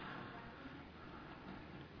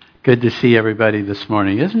Good to see everybody this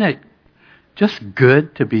morning. Isn't it just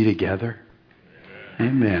good to be together?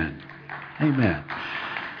 Amen. Amen.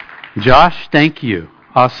 Josh, thank you.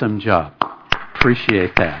 Awesome job.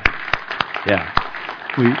 Appreciate that. Yeah.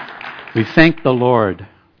 We thank the Lord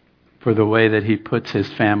for the way that He puts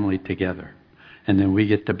His family together. And then we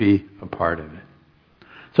get to be a part of it.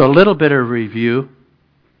 So a little bit of review.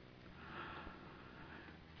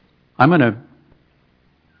 I'm going to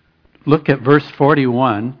look at verse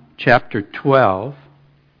 41, chapter 12.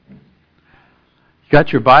 You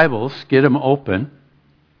got your Bibles, get them open.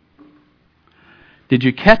 Did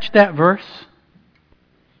you catch that verse?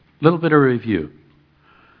 A little bit of review.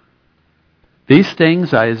 These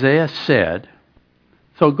things Isaiah said,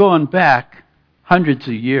 so going back hundreds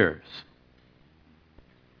of years.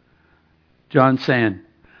 John's saying,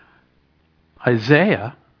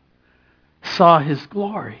 Isaiah saw His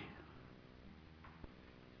glory.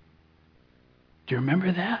 Do you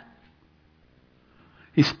remember that?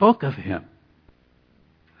 He spoke of Him.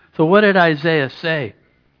 So what did Isaiah say?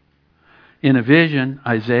 In a vision,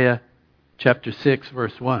 Isaiah chapter 6,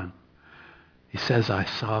 verse 1, he says, I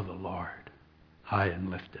saw the Lord high and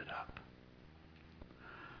lifted up.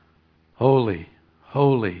 Holy,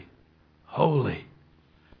 holy, holy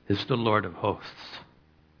is the Lord of hosts.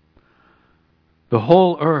 The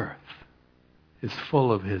whole earth is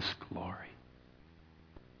full of His glory.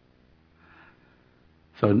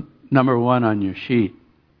 So, number one on your sheet.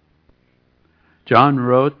 John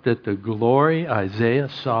wrote that the glory Isaiah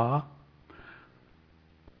saw,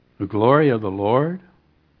 the glory of the Lord,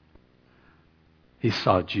 he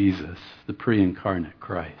saw Jesus, the pre-incarnate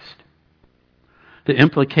Christ. The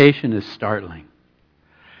implication is startling.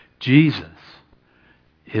 Jesus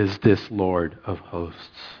is this Lord of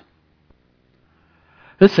hosts.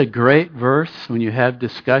 This is a great verse when you have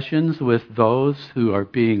discussions with those who are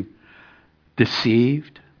being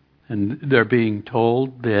deceived and they're being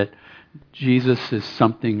told that Jesus is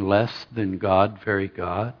something less than God, very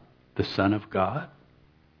God, the Son of God.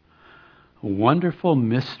 A wonderful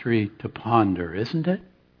mystery to ponder, isn't it?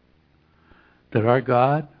 That our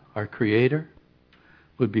God, our Creator,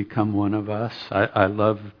 would become one of us. I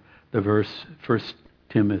love the verse 1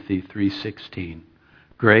 Timothy 3:16.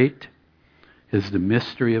 Great is the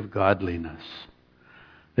mystery of godliness,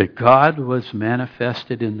 that God was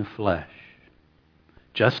manifested in the flesh,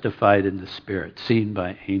 justified in the Spirit, seen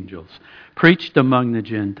by angels, preached among the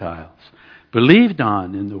Gentiles, believed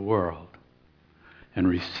on in the world, and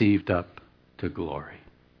received up to glory.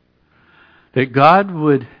 That God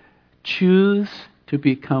would choose to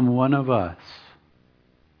become one of us.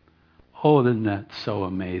 Oh, isn't that so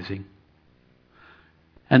amazing?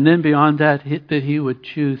 And then beyond that, that He would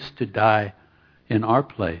choose to die in our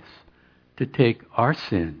place, to take our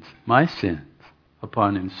sins, my sins,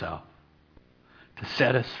 upon Himself, to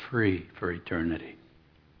set us free for eternity.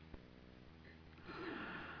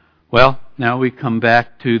 Well, now we come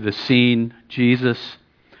back to the scene. Jesus'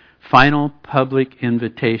 final public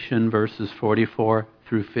invitation, verses 44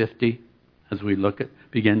 through 50, as we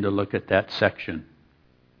begin to look at that section.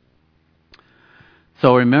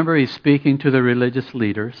 So remember, He's speaking to the religious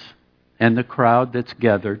leaders and the crowd that's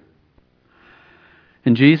gathered.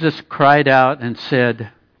 And Jesus cried out and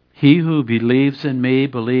said, He who believes in me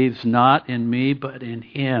believes not in me, but in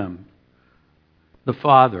Him, the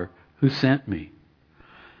Father who sent me.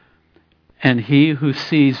 And he who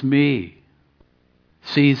sees me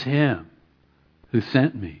sees Him who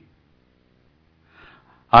sent me.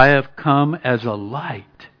 I have come as a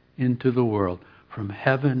light into the world from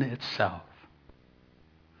heaven itself,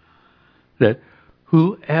 that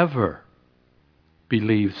whoever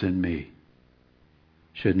believes in me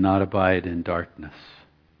should not abide in darkness.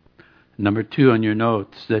 Number 2 on your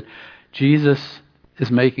notes, that Jesus is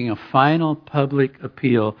making a final public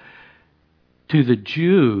appeal to the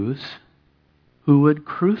Jews who would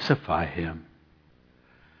crucify Him.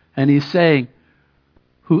 And He's saying,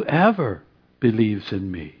 whoever believes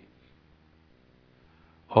in me,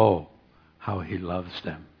 oh, how He loves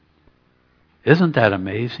them. Isn't that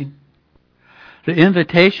amazing? The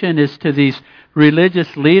invitation is to these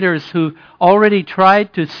religious leaders who already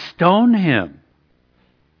tried to stone Him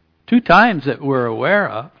 2 times that we're aware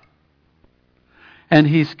of. And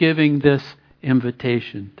He's giving this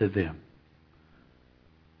invitation to them.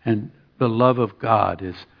 And the love of God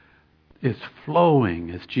is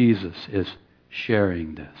flowing as Jesus is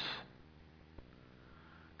sharing this.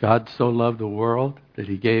 God so loved the world that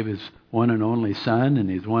He gave His one and only Son, and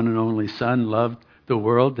His one and only Son loved the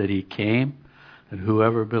world that He came, that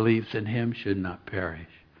whoever believes in Him should not perish,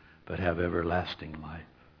 but have everlasting life.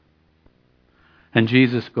 And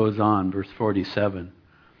Jesus goes on, verse 47.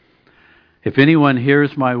 If anyone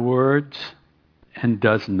hears my words and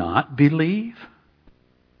does not believe,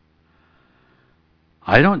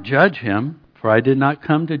 I don't judge him, for I did not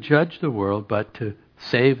come to judge the world, but to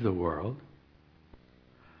save the world.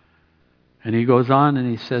 And he goes on and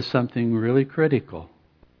he says something really critical.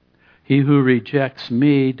 He who rejects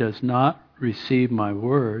me does not receive my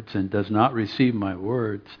words, and does not receive my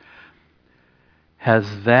words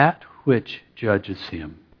has that which judges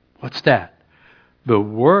him. What's that? The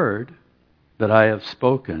word that I have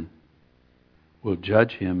spoken will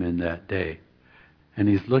judge him in that day. And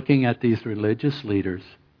he's looking at these religious leaders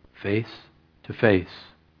face to face.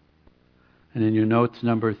 And in your notes,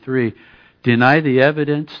 number 3, deny the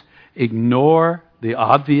evidence, ignore the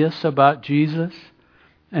obvious about Jesus.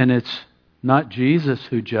 And it's not Jesus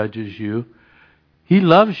who judges you. He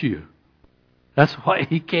loves you. That's why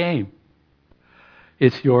he came.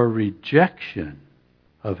 It's your rejection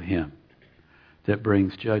of him that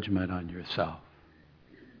brings judgment on yourself.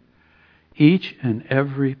 Each and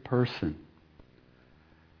every person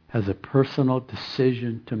has a personal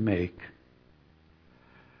decision to make,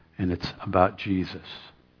 and it's about Jesus.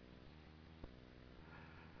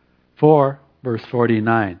 4, verse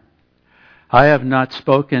 49. I have not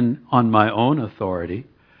spoken on my own authority,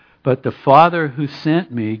 but the Father who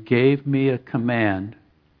sent me gave me a command,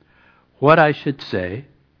 what I should say,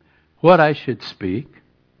 what I should speak,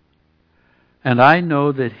 and I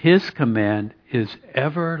know that his command is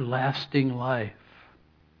everlasting life.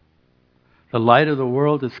 The light of the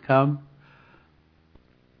world has come.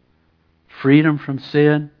 Freedom from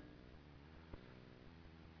sin.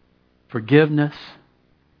 Forgiveness.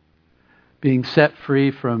 Being set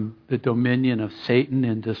free from the dominion of Satan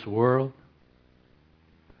in this world.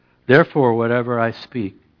 Therefore, whatever I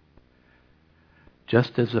speak,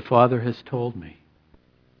 just as the Father has told me,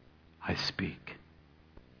 I speak.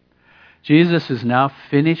 Jesus is now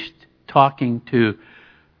finished talking to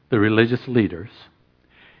the religious leaders.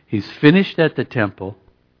 He's finished at the temple.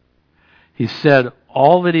 He said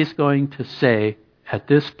all that he's going to say at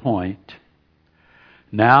this point.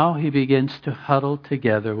 Now he begins to huddle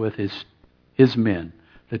together with his men,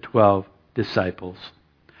 the 12 disciples.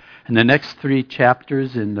 And the next 3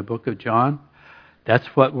 chapters in the book of John, that's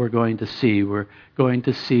what we're going to see. We're going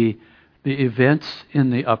to see the events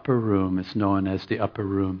in the upper room. It's known as the upper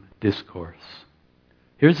room discourse.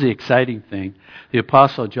 Here's the exciting thing. The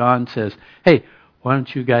Apostle John says, hey, why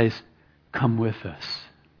don't you guys come with us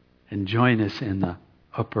and join us in the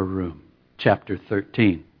upper room? Chapter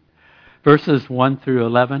 13. Verses 1 through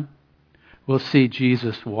 11, we'll see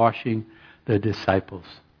Jesus washing the disciples'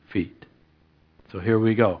 feet. So here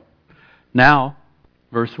we go. Now,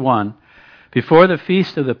 verse 1, before the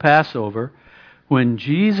feast of the Passover, when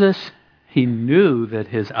Jesus, he knew that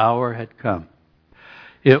his hour had come.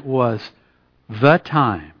 It was the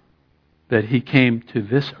time that he came to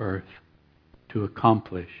this earth to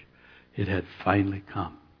accomplish. It had finally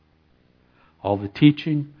come. All the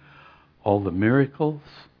teaching, all the miracles,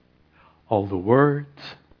 all the words,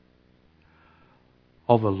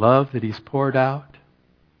 all the love that he's poured out,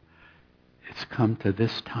 it's come to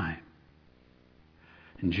this time.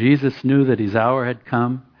 And Jesus knew that his hour had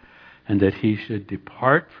come and that he should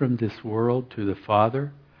depart from this world to the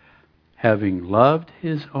Father, having loved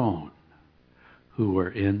his own who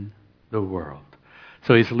were in the world.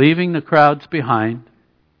 So he's leaving the crowds behind.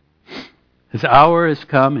 His hour has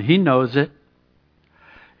come. He knows it.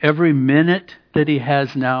 Every minute that he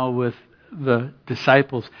has now with the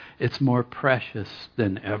disciples, it's more precious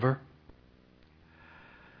than ever.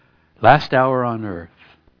 Last hour on earth,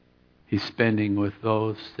 he's spending with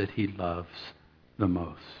those that he loves the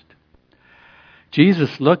most.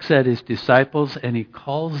 Jesus looks at his disciples and he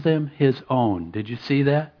calls them his own. Did you see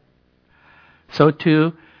that? So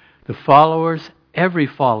too, the followers, every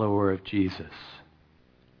follower of Jesus,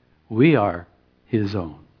 we are his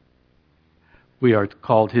own. We are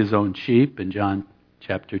called his own sheep in John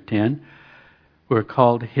chapter 10. We're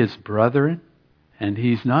called his brethren, and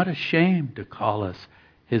he's not ashamed to call us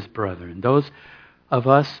his brethren. Those of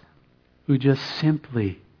us who just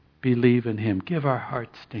simply believe in him, give our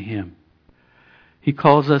hearts to him. He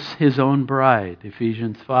calls us his own bride,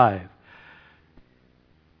 Ephesians 5.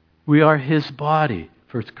 We are his body,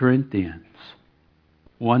 1 Corinthians.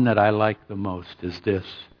 One that I like the most is this.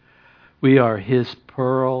 We are his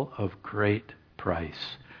pearl of great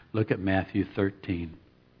price. Look at Matthew 13.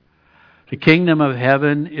 The kingdom of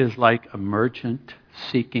heaven is like a merchant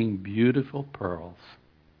seeking beautiful pearls,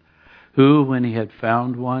 who, when he had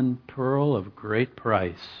found one pearl of great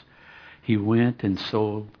price, he went and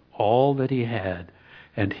sold all that he had,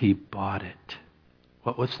 and he bought it.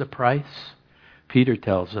 What was the price? Peter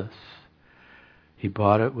tells us. He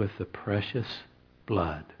bought it with the precious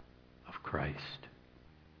blood of Christ.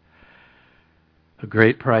 A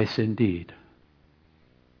great price indeed.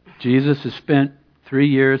 Jesus has spent 3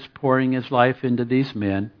 years pouring his life into these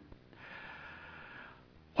men.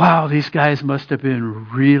 Wow, these guys must have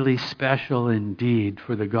been really special indeed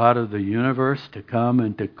for the God of the universe to come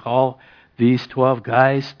and to call these 12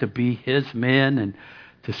 guys to be his men and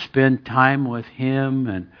to spend time with him.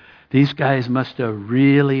 And these guys must have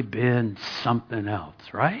really been something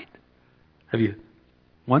else, right? Have you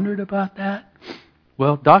wondered about that?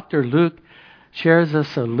 Well, Dr. Luke shares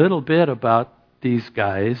us a little bit about these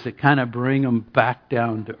guys that kind of bring them back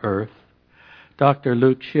down to earth. Dr.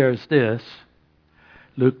 Luke shares this,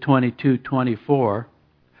 Luke 22:24.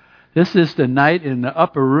 This is the night in the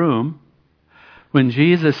upper room when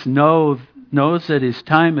Jesus knows that his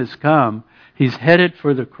time has come. He's headed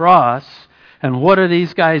for the cross. And what are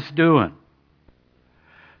these guys doing?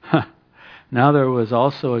 Now there was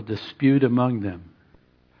also a dispute among them.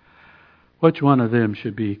 Which one of them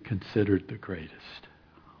should be considered the greatest?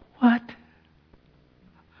 What?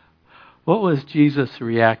 What was Jesus'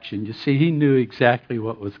 reaction? You see, he knew exactly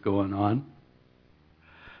what was going on.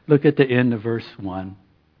 Look at the end of verse 1.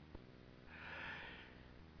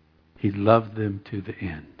 He loved them to the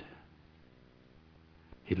end.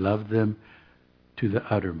 He loved them to the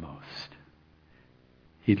uttermost.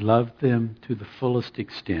 He loved them to the fullest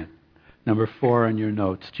extent. Number 4 on your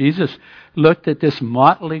notes. Jesus looked at this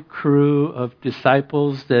motley crew of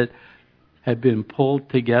disciples that had been pulled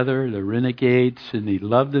together, the renegades, and he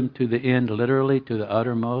loved them to the end, literally to the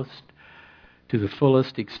uttermost, to the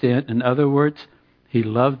fullest extent. In other words, he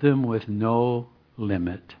loved them with no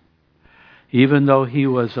limit. Even though he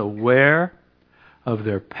was aware of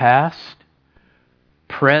their past,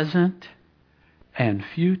 present, and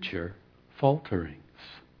future falterings.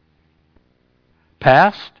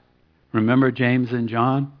 Past, remember James and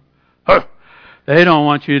John? They don't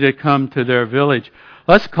want you to come to their village.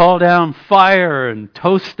 Let's call down fire and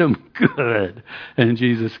toast them good. And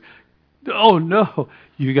Jesus, oh no,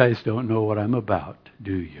 you guys don't know what I'm about,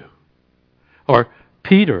 do you? Or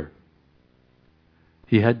Peter,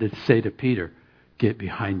 he had to say to Peter, get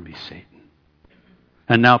behind me, Satan.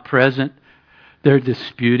 And now present, they're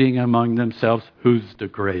disputing among themselves who's the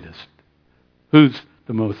greatest, who's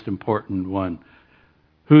the most important one,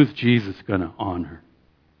 who's Jesus going to honor.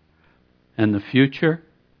 And the future,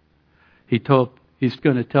 he's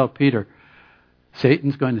going to tell Peter,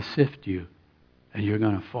 Satan's going to sift you and you're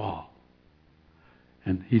going to fall.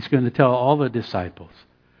 And he's going to tell all the disciples,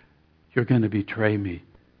 you're going to betray me.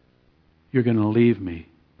 You're going to leave me.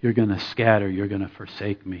 You're going to scatter. You're going to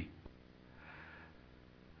forsake me.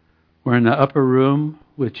 We're in the upper room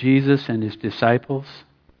with Jesus and his disciples.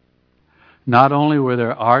 Not only were they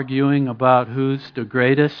arguing about who's the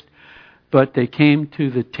greatest, but they came to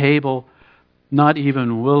the table not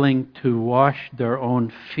even willing to wash their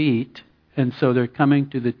own feet. And so they're coming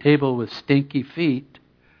to the table with stinky feet.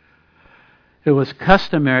 It was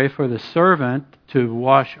customary for the servant to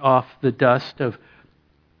wash off the dust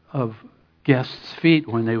of guests' feet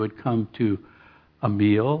when they would come to a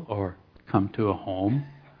meal or come to a home.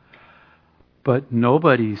 But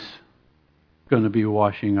nobody's going to be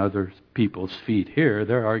washing other people's feet here.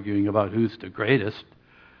 They're arguing about who's the greatest.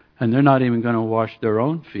 And they're not even going to wash their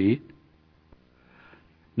own feet.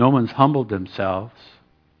 No one's humbled themselves.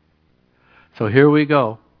 So here we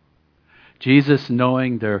go. Jesus,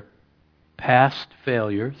 knowing their past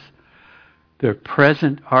failures, their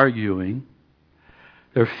present arguing,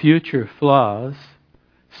 their future flaws,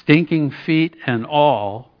 stinking feet and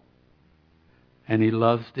all, and he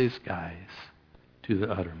loves these guys to the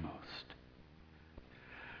uttermost.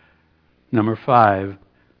 Number 5,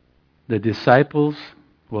 the disciples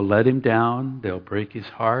will let him down. They'll break his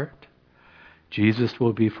heart. Jesus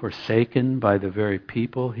will be forsaken by the very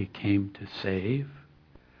people he came to save.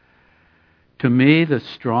 To me, the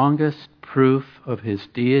strongest proof of his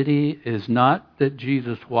deity is not that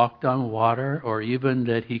Jesus walked on water or even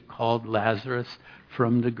that he called Lazarus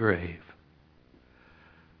from the grave.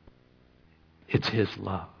 It's his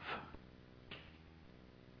love.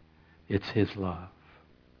 It's his love.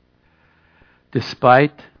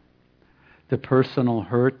 Despite the personal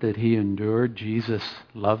hurt that he endured, Jesus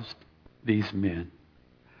loves these men.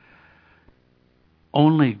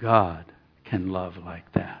 Only God can love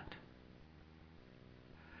like that.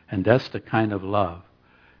 And that's the kind of love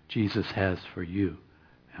Jesus has for you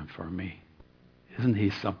and for me. Isn't he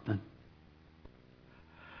something?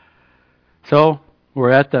 So,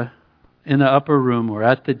 we're in the upper room, we're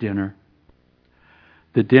at the dinner.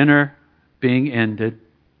 The dinner being ended.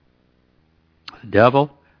 The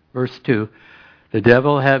devil, verse 2, the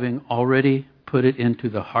devil having already put it into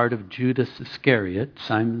the heart of Judas Iscariot,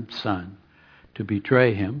 Simon's son, to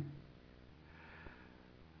betray him.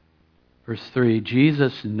 Verse 3,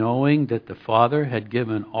 Jesus, knowing that the Father had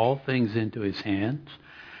given all things into his hands,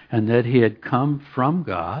 and that he had come from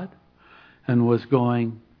God, and was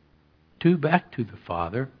going back to the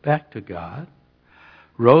Father, back to God,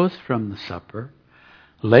 rose from the supper,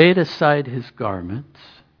 laid aside his garments,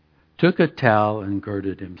 took a towel, and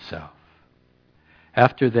girded himself.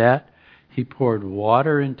 After that, he poured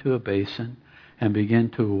water into a basin and began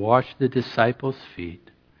to wash the disciples' feet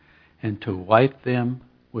and to wipe them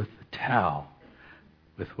with the towel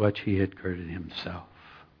with which he had girded himself.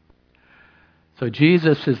 So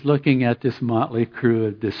Jesus is looking at this motley crew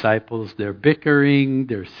of disciples. They're bickering,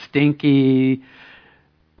 they're stinky,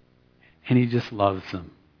 and he just loves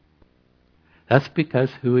them. That's because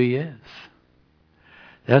who he is.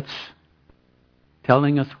 That's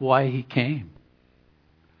telling us why he came.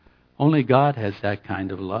 Only God has that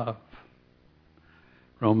kind of love.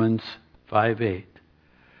 Romans 5:8.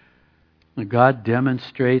 God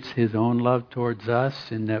demonstrates his own love towards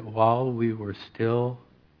us in that while we were still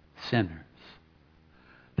sinners,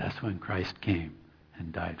 that's when Christ came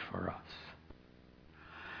and died for us.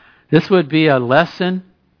 This would be a lesson,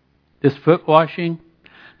 this foot washing,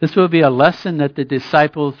 this will be a lesson that the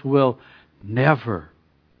disciples will never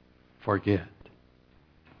forget.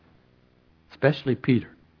 Especially Peter.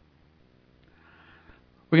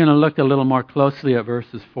 We're going to look a little more closely at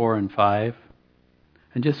verses 4 and 5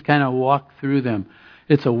 and just kind of walk through them.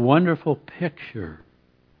 It's a wonderful picture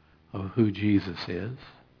of who Jesus is.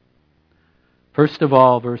 First of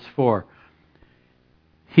all, verse 4,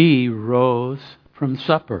 he rose from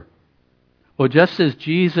supper. Well, just as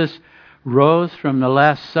Jesus rose from the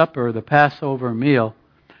Last Supper, the Passover meal,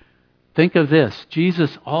 think of this.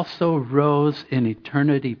 Jesus also rose in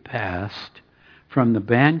eternity past from the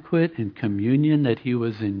banquet and communion that he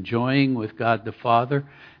was enjoying with God the Father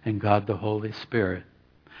and God the Holy Spirit.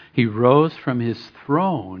 He rose from his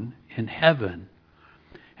throne in heaven,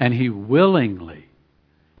 and he willingly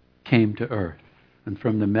came to earth. And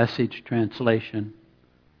from the Message translation,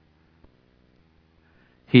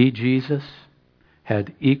 he, Jesus,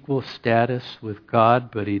 had equal status with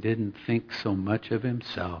God, but he didn't think so much of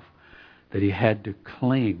himself that he had to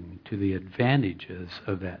cling to the advantages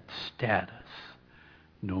of that status,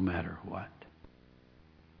 no matter what.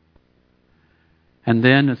 And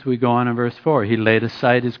then, as we go on in verse 4, he laid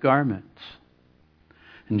aside his garments.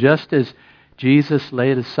 And just as Jesus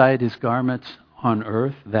laid aside his garments on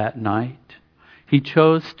earth that night, he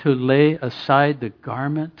chose to lay aside the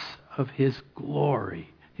garments of his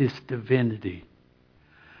glory, his divinity,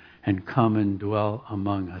 and come and dwell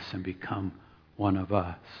among us and become one of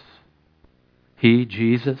us. He,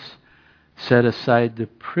 Jesus, set aside the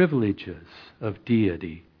privileges of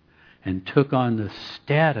deity and took on the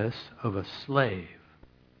status of a slave.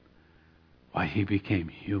 Why, he became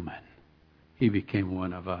human. He became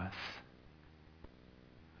one of us.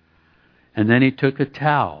 And then he took a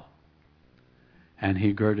towel and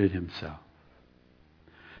he girded himself.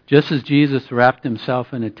 Just as Jesus wrapped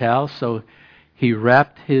himself in a towel, so he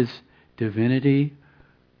wrapped his divinity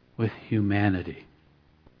with humanity.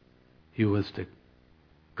 He was the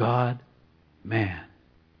God-man.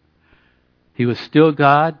 He was still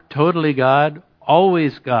God, totally God,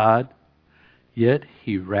 always God, yet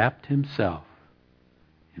he wrapped himself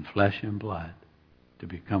in flesh and blood to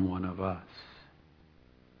become one of us.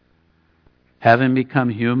 Having become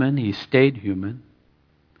human, he stayed human.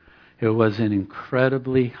 It was an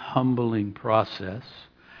incredibly humbling process.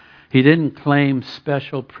 He didn't claim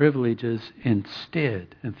special privileges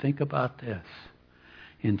instead. And think about this.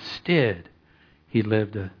 Instead, he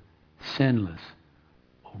lived a sinless,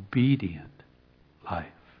 obedient life.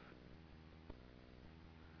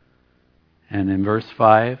 And in verse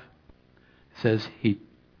 5, it says he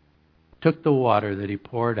took the water that he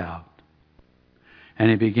poured out and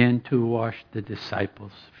he began to wash the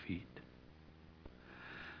disciples' feet.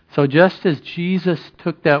 So just as Jesus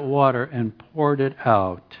took that water and poured it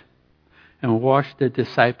out and washed the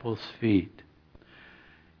disciples' feet,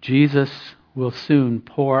 Jesus will soon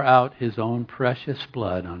pour out his own precious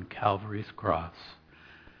blood on Calvary's cross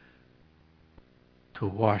to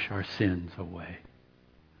wash our sins away,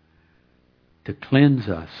 to cleanse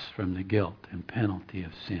us from the guilt and penalty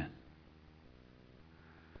of sin.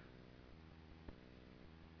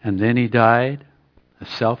 And then he died a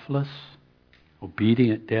selfless,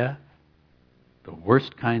 obedient death, the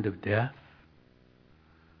worst kind of death,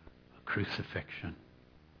 a crucifixion.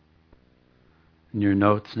 In your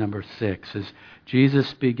notes, number 6, as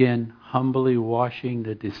Jesus began humbly washing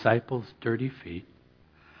the disciples' dirty feet,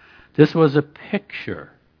 this was a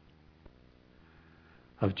picture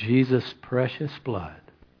of Jesus' precious blood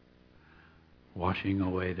washing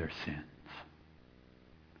away their sins.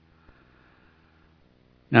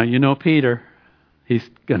 Now, you know Peter, he's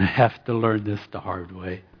going to have to learn this the hard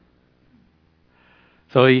way.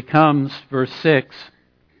 So he comes, verse 6,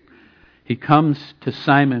 he comes to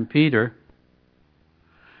Simon Peter,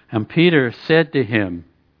 and Peter said to him,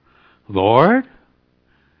 Lord,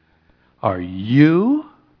 are you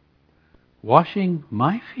washing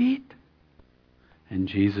my feet? And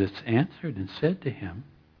Jesus answered and said to him,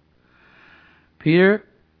 Peter,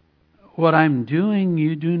 what I'm doing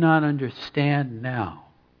you do not understand now,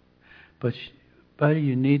 but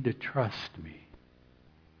you need to trust me.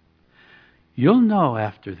 You'll know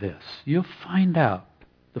after this. You'll find out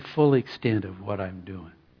the full extent of what I'm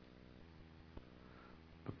doing.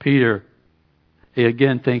 But Peter, he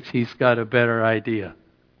again thinks he's got a better idea.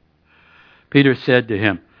 Peter said to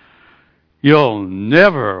him, You'll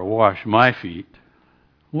never wash my feet.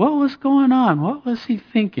 What was going on? What was he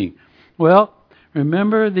thinking? Well,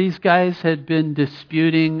 remember these guys had been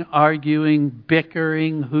disputing, arguing,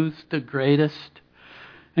 bickering, who's the greatest?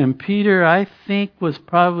 And Peter, I think, was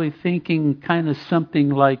probably thinking kind of something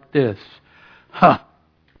like this.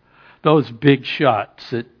 Those big shots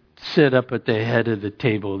that sit up at the head of the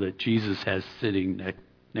table that Jesus has sitting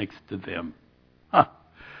next to them.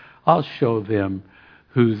 I'll show them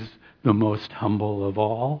who's the most humble of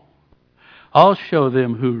all. I'll show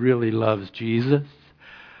them who really loves Jesus.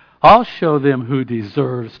 I'll show them who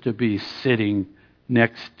deserves to be sitting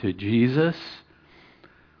next to Jesus.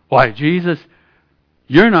 Why, Jesus,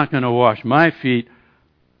 you're not going to wash my feet.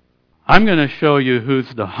 I'm going to show you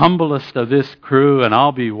who's the humblest of this crew, and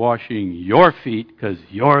I'll be washing your feet because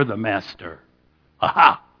you're the master.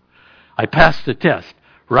 Aha! I passed the test.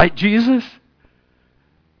 Right, Jesus?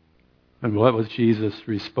 And what was Jesus'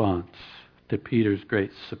 response to Peter's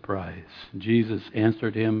great surprise? Jesus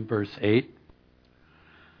answered him, verse 8,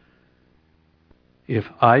 If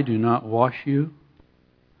I do not wash you,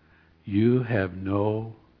 you have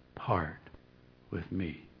no part with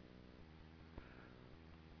me.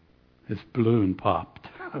 His balloon popped.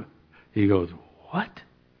 He goes, What?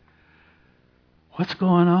 What's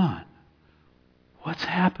going on? What's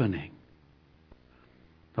happening?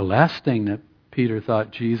 The last thing that Peter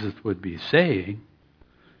thought Jesus would be saying,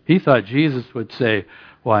 he thought Jesus would say,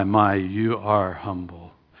 Why, you are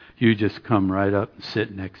humble. You just come right up and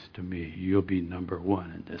sit next to me. You'll be number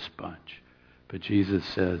one in this bunch. But Jesus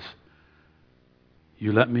says,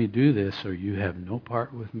 You let me do this or you have no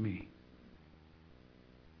part with me.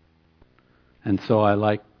 And so I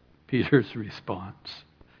like Peter's response.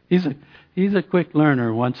 He's a quick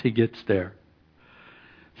learner once he gets there.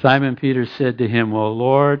 Simon Peter said to him, Well,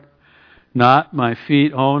 Lord, not my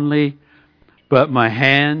feet only, but my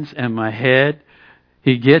hands and my head.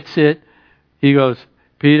 He gets it. He goes,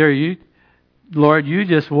 Peter, Lord, you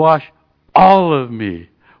just wash all of me.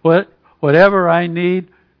 Whatever I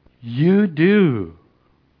need, you do.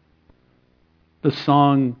 The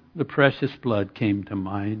song, The Precious Blood, came to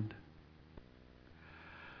mind.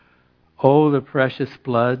 Oh, the precious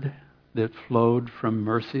blood that flowed from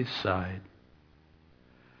mercy's side,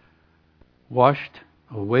 washed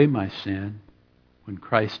away my sin when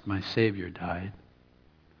Christ my Savior died.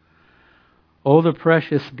 Oh, the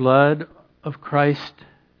precious blood of Christ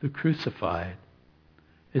the crucified,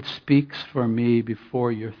 it speaks for me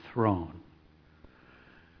before your throne,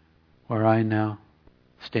 where I now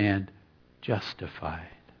stand justified.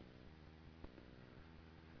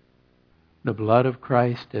 The blood of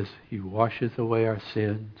Christ as He washes away our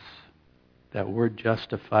sins. That word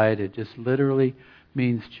justified, it just literally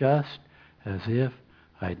means just as if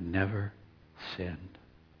I'd never sinned.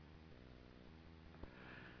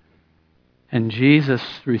 And Jesus'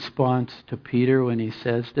 response to Peter when he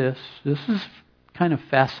says this is kind of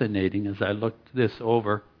fascinating as I looked this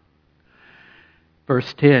over.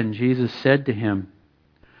 Verse 10, Jesus said to him,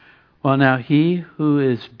 Well, now he who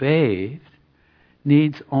is bathed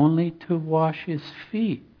needs only to wash his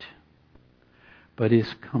feet, but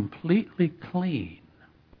is completely clean.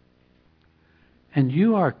 And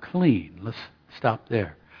you are clean. Let's stop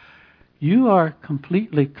there. You are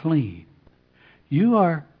completely clean. You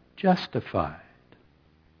are justified.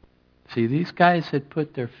 See, these guys had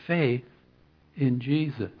put their faith in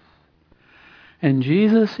Jesus. And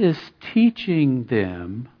Jesus is teaching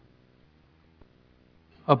them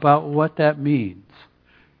about what that means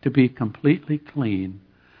to be completely clean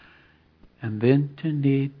and then to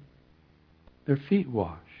need their feet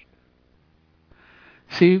washed.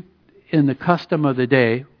 See, in the custom of the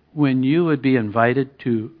day, when you would be invited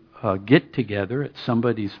to get together at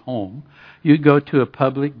somebody's home, you'd go to a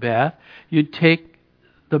public bath, you'd take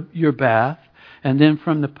your bath, And then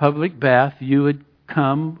from the public bath, you would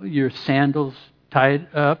come, your sandals tied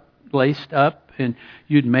up, laced up, and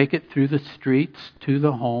you'd make it through the streets to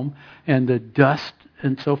the home, and the dust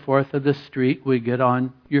and so forth of the street would get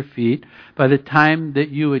on your feet. By the time that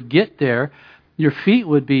you would get there, your feet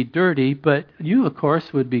would be dirty, but you, of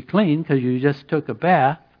course, would be clean because you just took a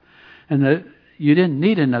bath, and you didn't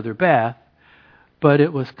need another bath, but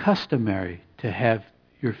it was customary to have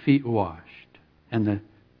your feet washed and the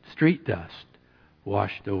street dust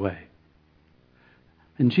washed away.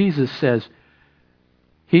 And Jesus says,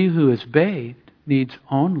 he who is bathed needs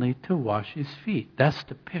only to wash his feet. That's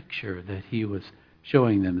the picture that he was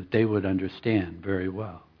showing them, that they would understand very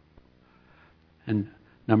well. And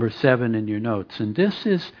number 7 in your notes, and this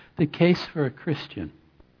is the case for a Christian.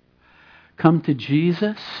 Come to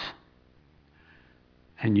Jesus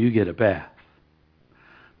and you get a bath.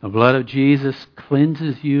 The blood of Jesus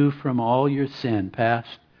cleanses you from all your sin,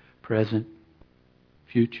 past, present,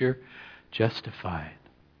 future, justified,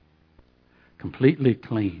 completely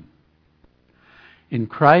clean. In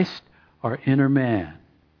Christ, our inner man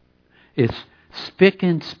is spick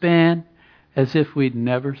and span as if we'd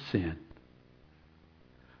never sinned.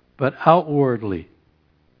 But outwardly,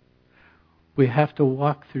 we have to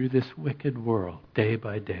walk through this wicked world day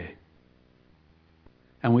by day.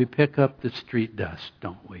 And we pick up the street dust,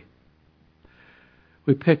 don't we?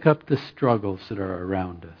 We pick up the struggles that are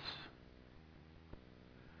around us.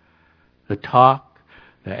 The talk,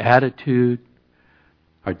 the attitude,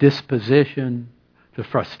 our disposition, the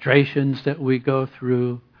frustrations that we go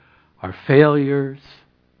through, our failures,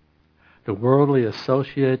 the worldly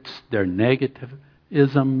associates, their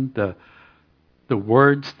negativism, the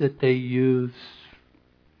words that they use,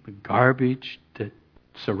 the garbage that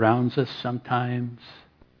surrounds us sometimes.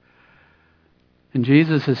 And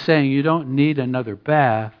Jesus is saying you don't need another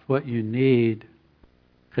bath. What you need,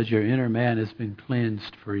 because your inner man has been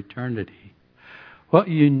cleansed for eternity, what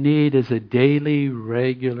you need is a daily,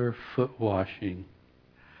 regular foot washing.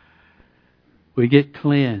 We get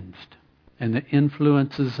cleansed, and the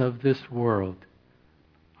influences of this world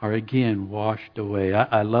are again washed away.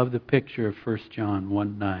 I love the picture of 1 John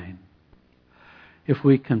 1:9. If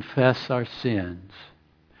we confess our sins,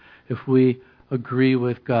 if we agree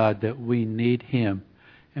with God that we need Him,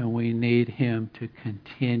 and we need Him to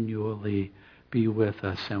continually be with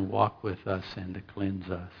us and walk with us and to cleanse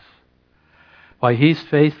us. While He's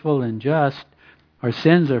faithful and just, our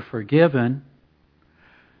sins are forgiven,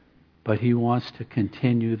 but He wants to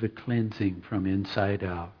continue the cleansing from inside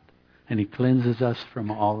out. And He cleanses us from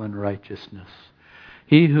all unrighteousness.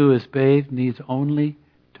 He who is bathed needs only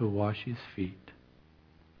to wash his feet.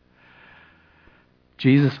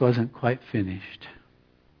 Jesus wasn't quite finished.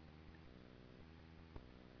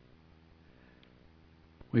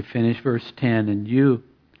 We finish verse 10, and you,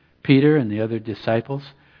 Peter and the other disciples,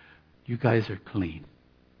 you guys are clean.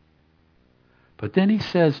 But then he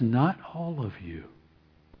says, not all of you.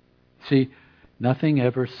 See, nothing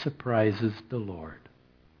ever surprises the Lord.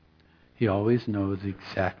 He always knows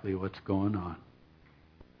exactly what's going on.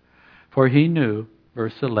 For he knew,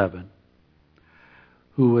 verse 11,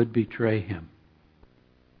 who would betray him.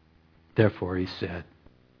 Therefore he said,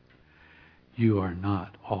 you are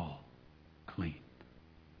not all clean.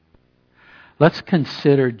 Let's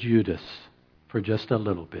consider Judas for just a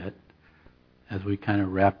little bit as we kind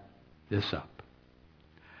of wrap this up.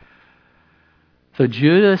 So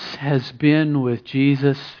Judas has been with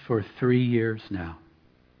Jesus for 3 years now.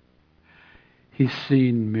 He's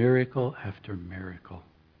seen miracle after miracle.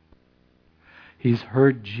 He's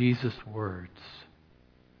heard Jesus' words.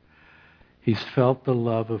 He's felt the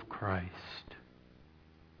love of Christ.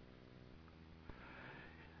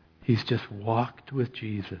 He's just walked with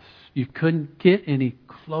Jesus. You couldn't get any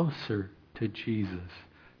closer to Jesus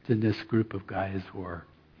than this group of guys were.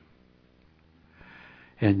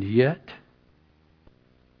 And yet,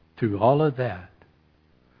 through all of that,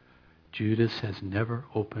 Judas has never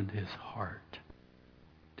opened his heart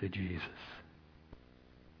to Jesus.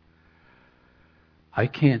 I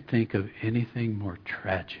can't think of anything more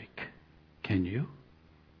tragic. Can you?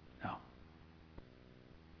 No.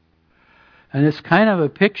 And it's kind of a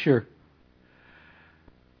picture.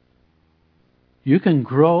 You can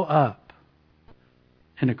grow up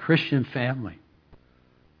in a Christian family,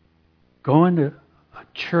 go into a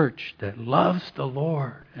church that loves the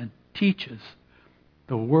Lord and teaches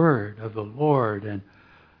the word of the Lord and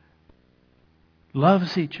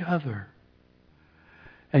loves each other.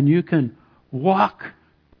 And you can walk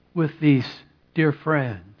with these dear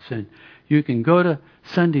friends, and you can go to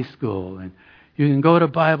Sunday school, and you can go to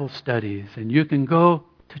Bible studies, and you can go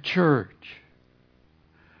to church.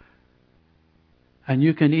 And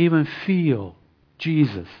you can even feel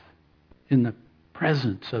Jesus in the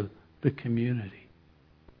presence of the community.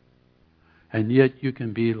 And yet you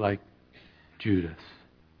can be like Judas.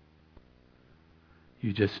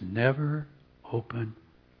 You just never open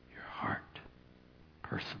your heart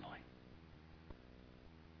personally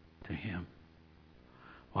to Him.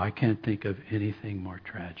 Well, I can't think of anything more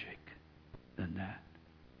tragic than that.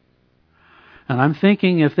 And I'm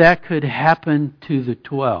thinking if that could happen to the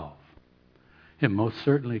 12, it most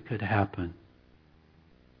certainly could happen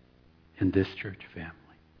in this church family.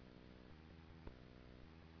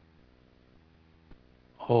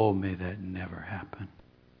 Oh, may that never happen.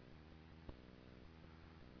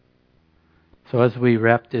 So as we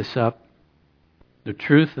wrap this up, the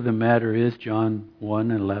truth of the matter is John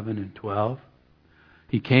 1, 11 and 12.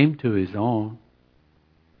 He came to His own,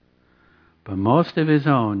 but most of His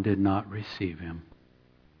own did not receive Him.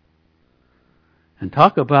 And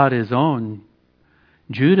talk about His own,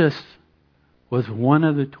 Judas was one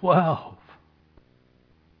of the 12.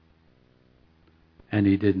 And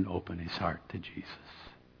he didn't open his heart to Jesus.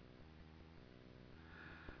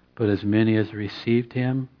 But as many as received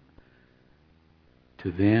Him,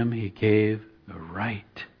 to them He gave the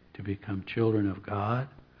right to become children of God,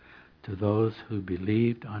 to those who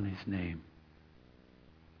believed on His name.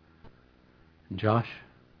 And Josh,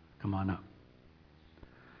 come on up.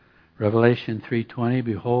 Revelation 3:20,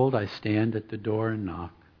 behold, I stand at the door and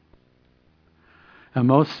knock. And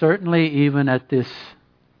most certainly even at this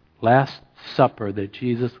Last Supper that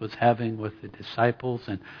Jesus was having with the disciples,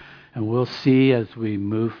 and we'll see as we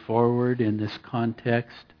move forward in this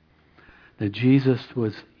context, that Jesus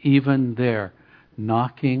was even there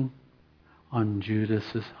knocking on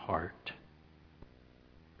Judas's heart.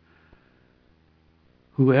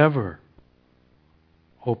 Whoever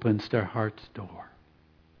opens their heart's door,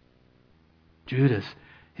 Judas,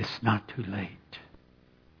 it's not too late.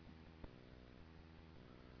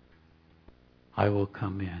 I will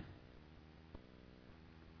come in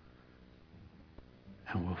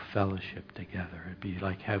and we'll fellowship together. It'd be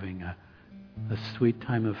like having a sweet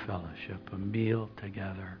time of fellowship, a meal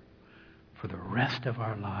together for the rest of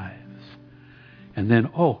our lives. And then,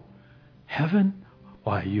 oh, heaven?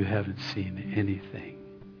 Why, you haven't seen anything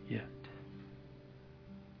yet.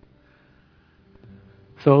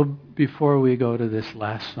 So before we go to this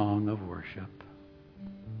last song of worship,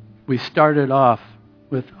 we started off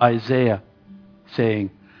with Isaiah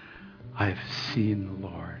saying, I've seen the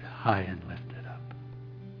Lord high and lifted up.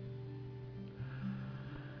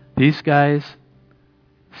 These guys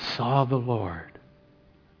saw the Lord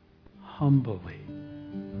humbly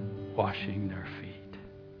washing their feet.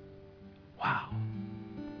 Wow.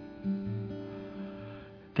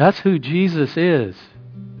 That's who Jesus is.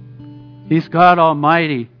 He's God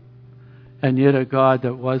Almighty, and yet a God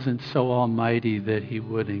that wasn't so almighty that He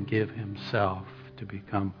wouldn't give Himself to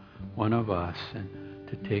become one of us and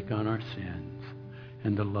to take on our sins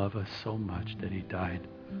and to love us so much that He died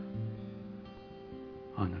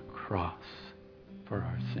on the cross for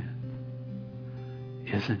our sins.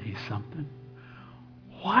 Isn't He something?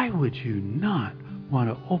 Why would you not want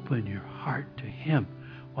to open your heart to Him?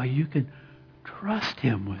 Why, you can trust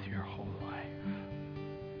Him with your whole life.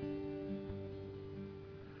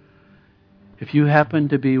 If you happen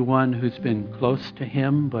to be one who's been close to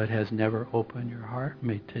Him but has never opened your heart,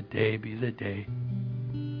 may today be the day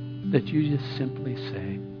that you just simply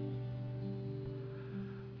say,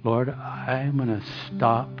 Lord, I'm going to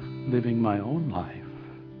stop living my own life.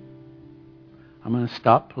 I'm going to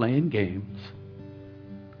stop playing games.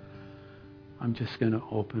 I'm just going to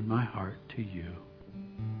open my heart to You.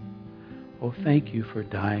 Oh, thank You for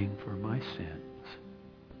dying for my sins,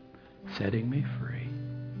 setting me free,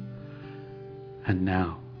 and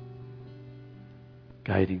now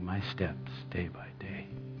guiding my steps day by day.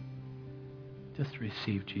 Just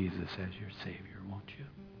receive Jesus as your Savior, won't you?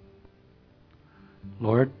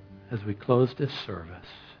 Lord, as we close this service,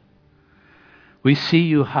 we see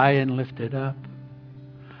You high and lifted up,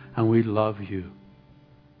 and we love You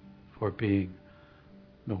for being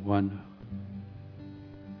the one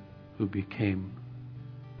who became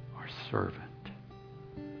our servant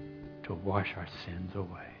to wash our sins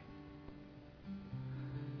away.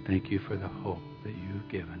 Thank You for the hope that You've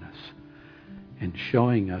given us in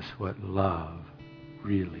showing us what love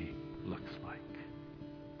really looks like.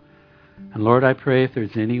 And Lord, I pray if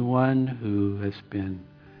there's anyone who has been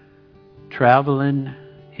traveling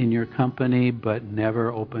in Your company but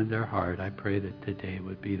never opened their heart, I pray that today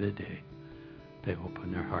would be the day they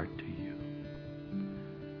open their heart to You.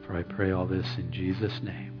 For I pray all this in Jesus'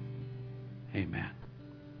 name. Amen.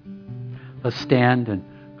 Let's stand and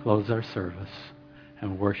close our service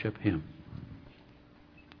and worship Him.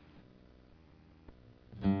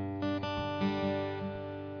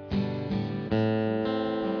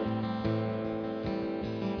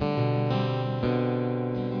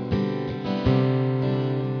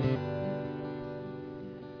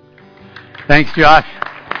 Thanks, Josh.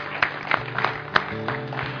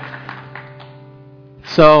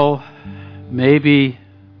 So, maybe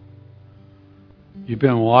you've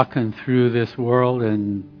been walking through this world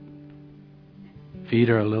and feet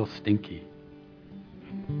are a little stinky.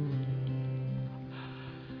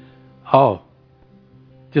 Oh,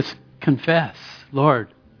 just confess,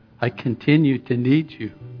 Lord, I continue to need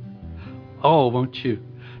you. Oh, won't you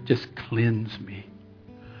just cleanse me?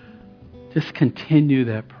 Just continue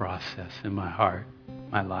that process in my heart,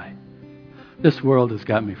 my life. This world has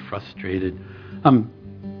got me frustrated. I'm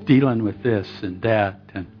dealing with this and that,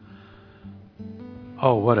 and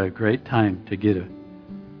oh, what a great time to get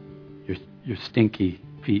your stinky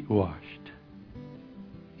feet washed.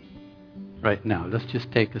 Right now, let's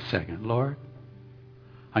just take a second. Lord,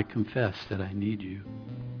 I confess that I need you.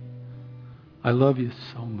 I love you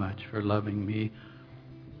so much for loving me.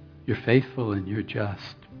 You're faithful and you're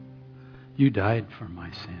just. You died for my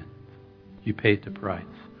sins. You paid the price.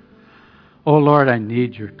 Oh, Lord, I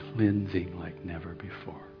need your cleansing like never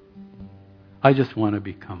before. I just want to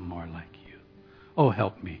become more like you. Oh,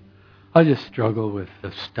 help me. I just struggle with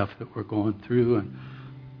the stuff that we're going through and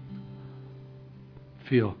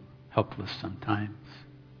feel helpless sometimes.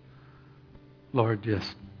 Lord,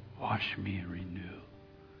 just wash me and renew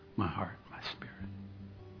my heart, my spirit.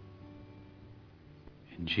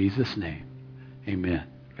 In Jesus' name, amen.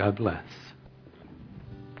 God bless.